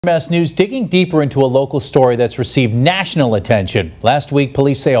Mass News digging deeper into a local story that's received national attention. Last week,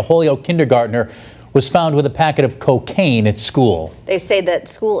 police say a Holyoke kindergartner was found with a packet of cocaine at school. They say that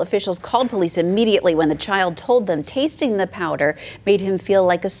school officials called police immediately when the child told them tasting the powder made him feel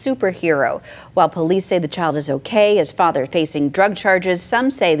like a superhero. While police say the child is okay, his father facing drug charges, some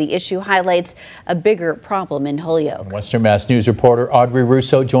say the issue highlights a bigger problem in Holyoke. Western Mass News reporter Audrey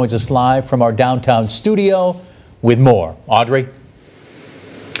Russo joins us live from our downtown studio with more. Audrey?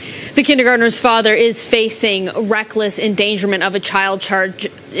 The kindergartner's father is facing reckless endangerment of a child charge.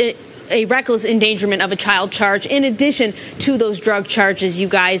 A reckless endangerment of a child charge in addition to those drug charges you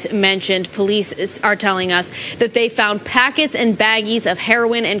guys mentioned. Police are telling us that they found packets and baggies of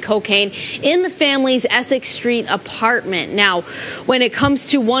heroin and cocaine in the family's Essex Street apartment. Now, when it comes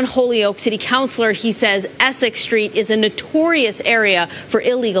to one Holyoke city councilor, he says Essex Street is a notorious area for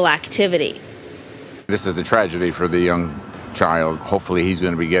illegal activity. This is a tragedy for the young child. Hopefully he's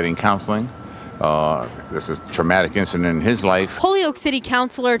going to be getting counseling. This is a traumatic incident in his life. Holyoke City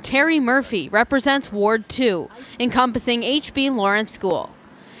Councilor Terry Murphy represents Ward 2, encompassing HB Lawrence School.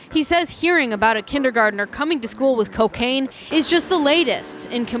 He says hearing about a kindergartner coming to school with cocaine is just the latest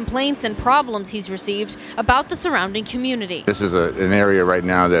in complaints and problems he's received about the surrounding community. This is an area right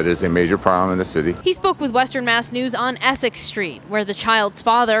now that is a major problem in the city. He spoke with Western Mass News on Essex Street, where the child's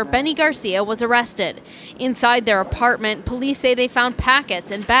father, Benny Garcia, was arrested. Inside their apartment, police say they found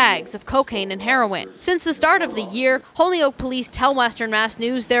packets and bags of cocaine and heroin. Since the start of the year, Holyoke police tell Western Mass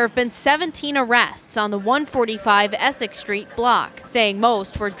News there have been 17 arrests on the 145 Essex Street block, saying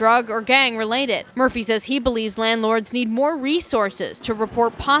most were drug or gang related. Murphy says he believes landlords need more resources to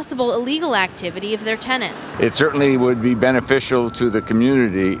report possible illegal activity of their tenants. It certainly would be beneficial to the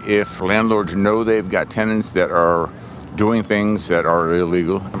community if landlords know they've got tenants that are doing things that are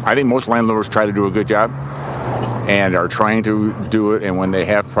illegal. I think most landlords try to do a good job and are trying to do it, and when they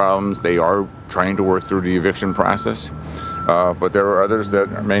have problems, they are trying to work through the eviction process. But there are others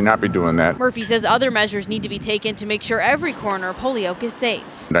that may not be doing that. Murphy says other measures need to be taken to make sure every corner of Holyoke is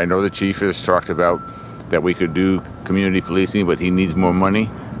safe. And I know the chief has talked about that we could do community policing, but he needs more money.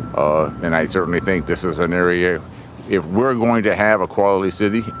 And I certainly think this is an area, if we're going to have a quality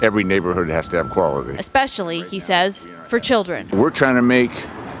city, every neighborhood has to have quality. Especially, he says, for children. We're trying to make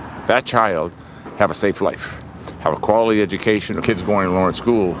that child have a safe life, have a quality education. Kids going to Lawrence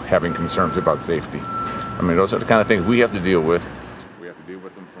School having concerns about safety. I mean, those are the kind of things we have to deal with. We have to deal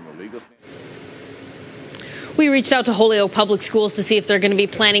with them from a legal standpoint. We reached out to Holyoke Public Schools to see if they're going to be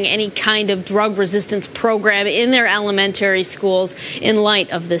planning any kind of drug resistance program in their elementary schools in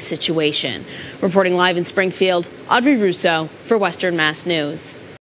light of this situation. Reporting live in Springfield, Audrey Russo for Western Mass News.